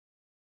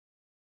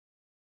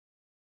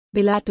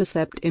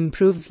Belatacept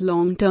improves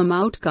long-term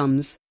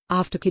outcomes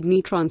after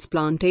kidney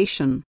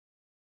transplantation.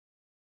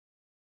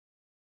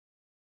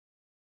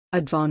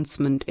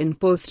 Advancement in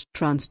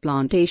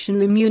post-transplantation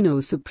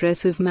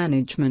immunosuppressive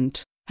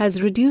management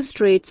has reduced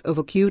rates of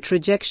acute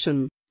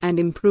rejection and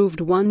improved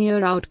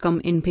one-year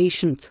outcome in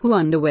patients who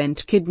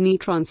underwent kidney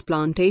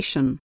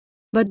transplantation.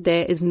 But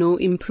there is no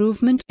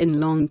improvement in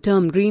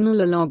long-term renal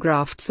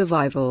allograft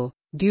survival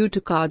due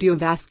to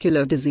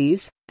cardiovascular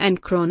disease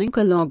and chronic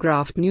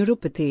allograft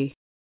neuropathy.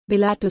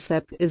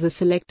 Belatacept is a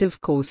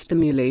selective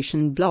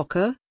co-stimulation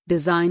blocker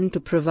designed to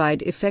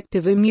provide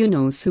effective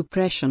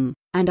immunosuppression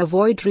and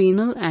avoid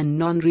renal and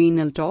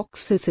non-renal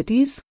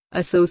toxicities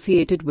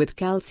associated with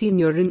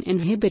calcineurin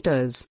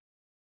inhibitors.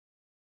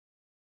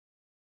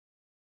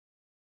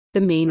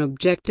 The main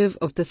objective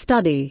of the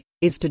study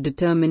is to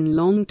determine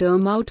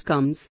long-term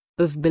outcomes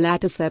of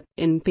belatacept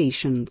in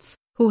patients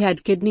who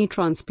had kidney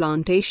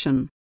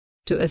transplantation,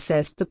 to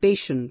assess the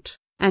patient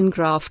and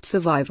graft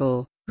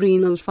survival,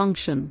 renal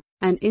function,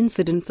 and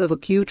incidence of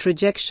acute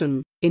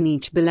rejection in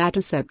each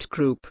belatacept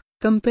group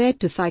compared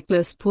to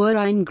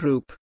cyclosporine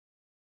group.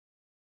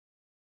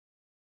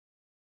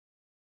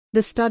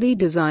 The study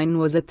design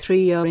was a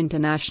 3-year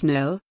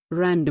international,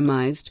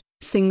 randomized,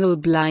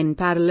 single-blind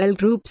parallel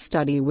group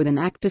study with an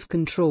active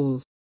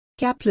control.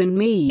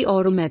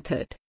 Kaplan-Meier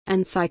method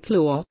and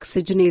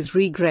cyclooxygenase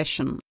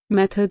regression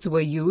methods were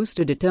used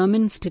to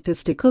determine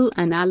statistical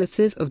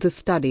analysis of the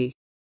study.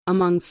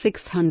 Among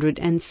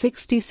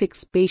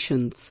 666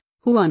 patients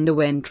who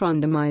underwent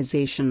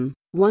randomization,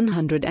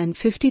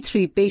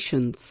 153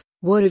 patients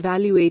were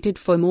evaluated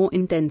for more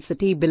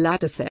intensity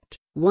belatacept,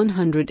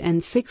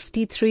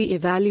 163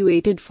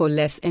 evaluated for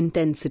less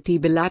intensity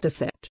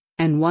belatacept,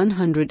 and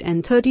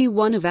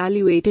 131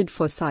 evaluated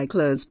for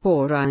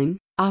cyclosporine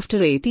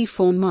after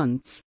 84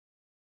 months.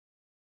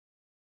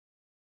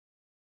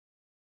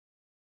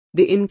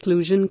 The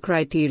inclusion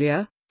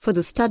criteria for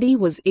the study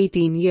was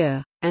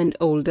 18-year and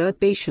older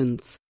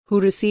patients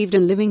who received a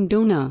living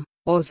donor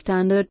or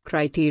standard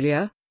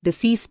criteria,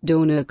 deceased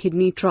donor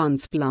kidney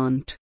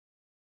transplant.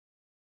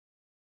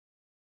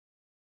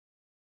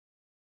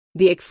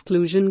 The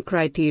exclusion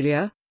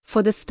criteria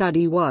for the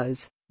study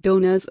was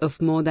donors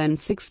of more than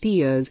 60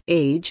 years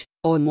age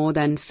or more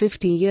than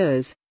 50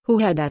 years who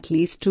had at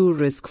least 2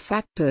 risk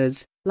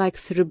factors like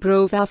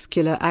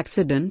cerebrovascular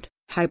accident,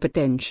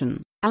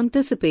 hypertension,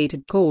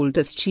 anticipated cold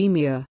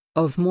ischemia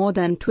of more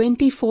than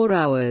 24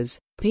 hours,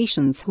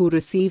 patients who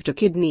received a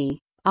kidney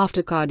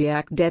after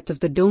cardiac death of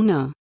the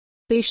donor.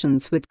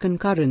 Patients with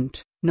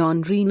concurrent,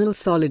 non-renal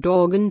solid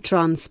organ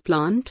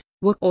transplant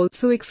were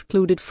also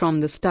excluded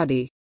from the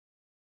study.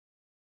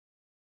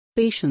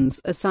 Patients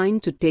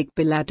assigned to take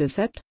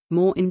belatacept,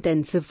 more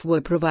intensive,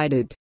 were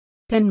provided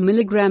 10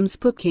 mg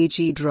per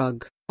kg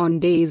drug on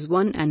days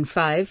 1 and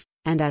 5,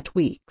 and at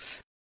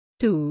weeks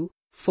 2,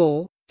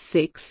 4,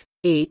 6,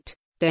 8,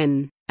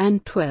 10,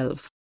 and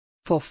 12.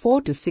 For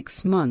 4 to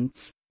 6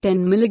 months,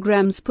 10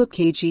 mg per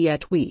kg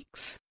at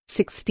weeks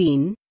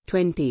 16,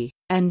 20,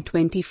 and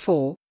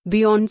 24.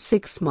 Beyond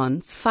 6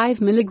 months, 5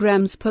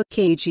 mg per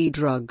kg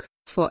drug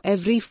for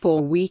every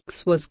 4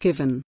 weeks was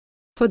given.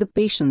 For the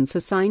patients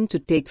assigned to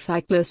take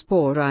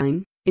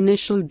cyclosporine,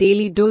 initial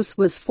daily dose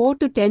was 4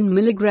 to 10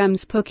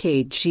 mg per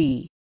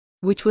kg,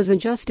 which was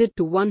adjusted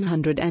to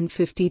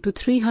 150 to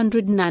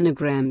 300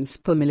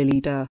 nanograms per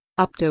milliliter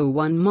up to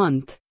 1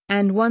 month,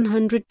 and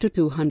 100 to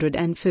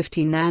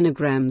 250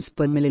 nanograms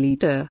per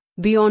milliliter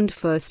beyond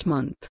first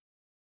month.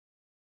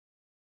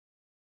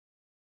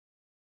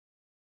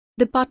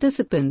 The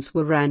participants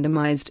were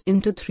randomized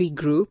into 3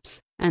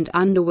 groups and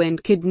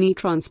underwent kidney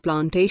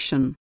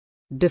transplantation.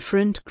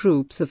 Different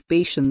groups of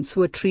patients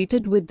were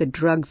treated with the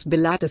drugs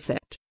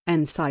belatacept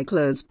and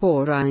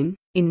cyclosporine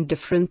in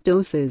different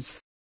doses.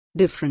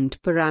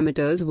 Different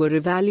parameters were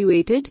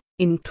evaluated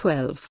in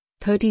 12,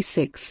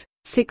 36,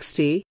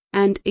 60,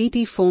 and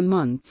 84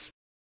 months.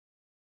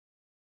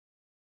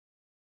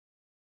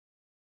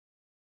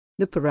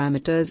 The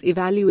parameters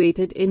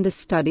evaluated in the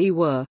study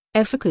were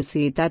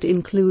efficacy, that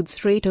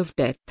includes rate of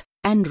death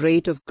and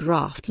rate of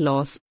graft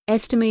loss,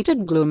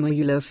 estimated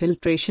glomerular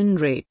filtration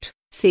rate,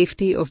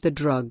 safety of the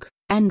drug,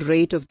 and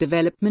rate of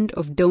development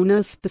of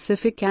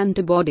donor-specific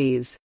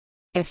antibodies.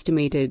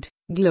 Estimated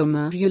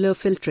glomerular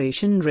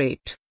filtration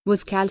rate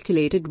was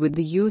calculated with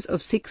the use of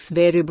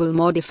 6-variable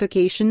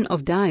modification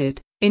of diet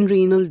in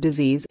renal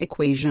disease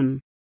equation.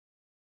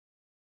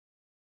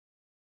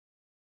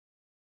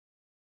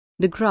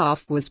 The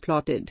graph was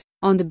plotted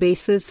on the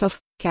basis of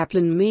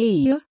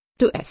Kaplan-Meier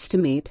to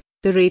estimate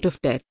the rate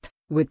of death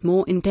with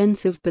more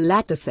intensive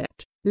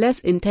belatacept, less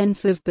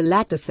intensive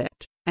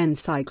belatacept, and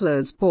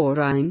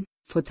cyclosporine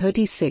for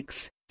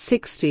 36,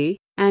 60,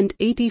 and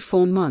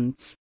 84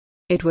 months.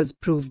 It was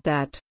proved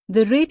that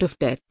the rate of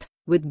death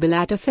with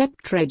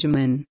belatacept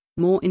regimen,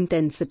 more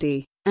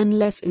intensity and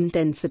less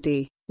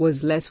intensity,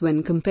 was less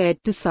when compared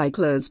to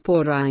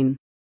cyclosporine.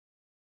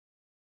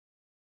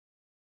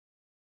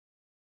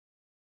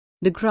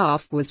 The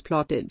graph was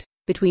plotted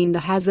between the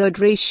hazard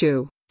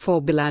ratio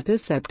for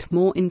belatacept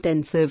more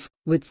intensive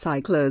with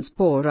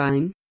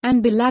cyclosporine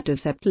and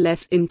Belatacept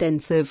less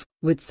intensive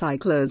with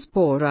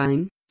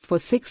cyclosporine for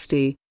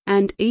 60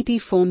 and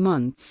 84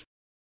 months.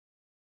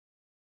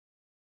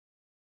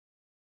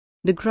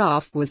 The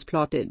graph was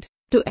plotted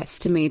to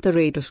estimate the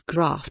rate of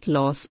graft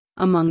loss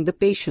among the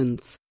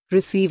patients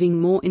receiving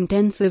more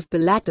intensive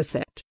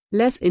Belatacept,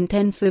 less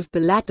intensive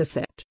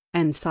Belatacept,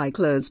 and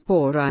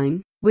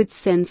cyclosporine, with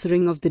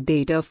censoring of the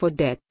data for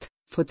death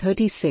for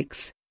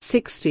 36,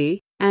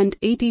 60, and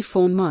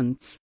 84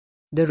 months.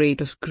 The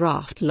rate of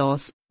graft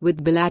loss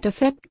with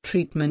Belatacept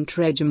treatment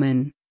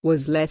regimen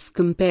was less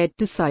compared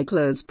to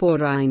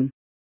cyclosporine.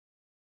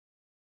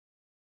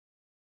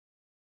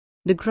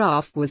 The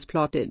graph was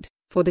plotted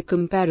for the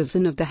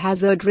comparison of the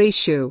hazard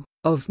ratio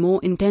of more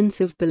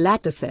intensive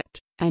Belatacept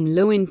and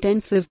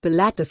low-intensive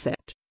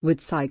Belatacept with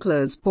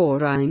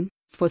cyclosporine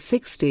for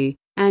 60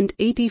 and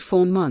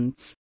 84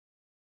 months.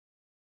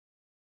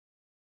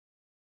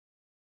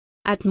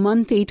 At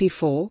month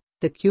 84,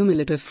 the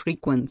cumulative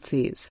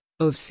frequencies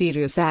of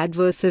serious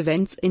adverse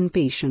events in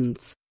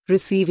patients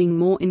receiving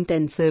more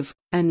intensive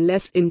and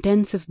less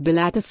intensive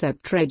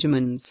Belatacept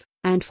regimens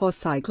and for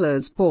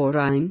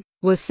cyclosporine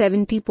were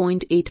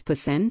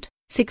 70.8%,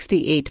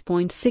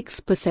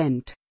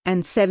 68.6%,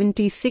 and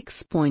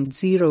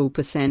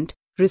 76.0%,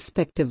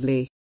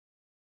 respectively.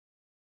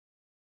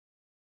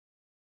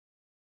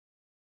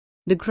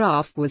 The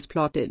graph was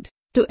plotted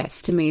to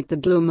estimate the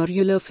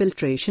glomerular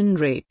filtration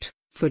rate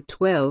for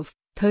 12,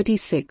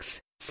 36,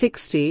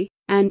 60,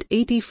 and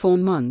 84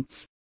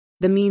 months.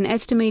 The mean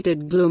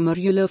estimated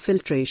glomerular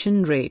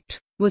filtration rate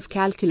was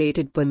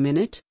calculated per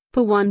minute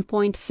per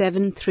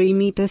 1.73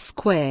 meters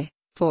square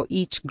for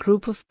each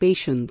group of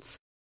patients.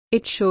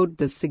 It showed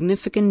the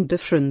significant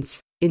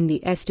difference in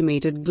the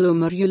estimated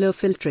glomerular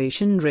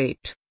filtration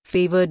rate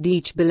favored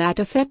each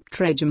Belatacept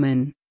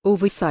regimen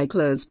over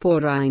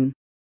cyclosporine.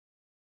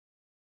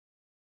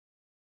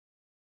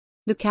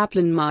 The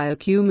Kaplan-Meier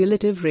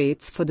cumulative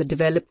rates for the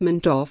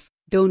development of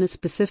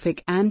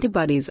donor-specific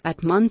antibodies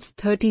at months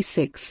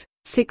 36,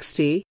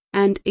 60,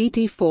 and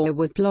 84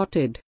 were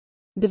plotted.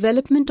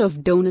 Development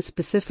of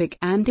donor-specific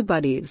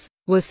antibodies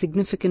was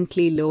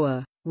significantly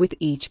lower with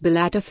each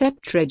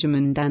Belatacept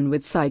regimen than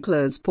with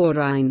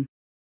cyclosporine.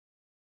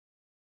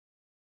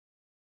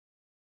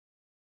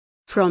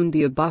 From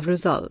the above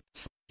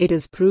results, it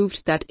is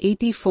proved that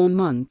 84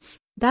 months,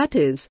 that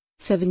is,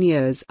 7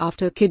 years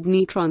after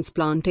kidney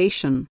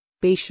transplantation,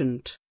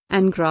 patient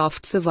and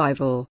graft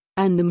survival,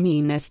 and the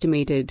mean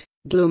estimated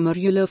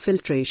glomerular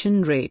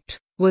filtration rate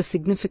were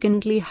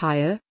significantly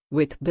higher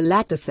with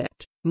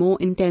Belatacept more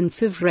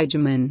intensive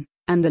regimen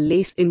and the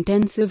less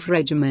intensive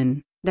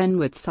regimen than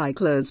with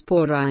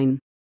cyclosporine.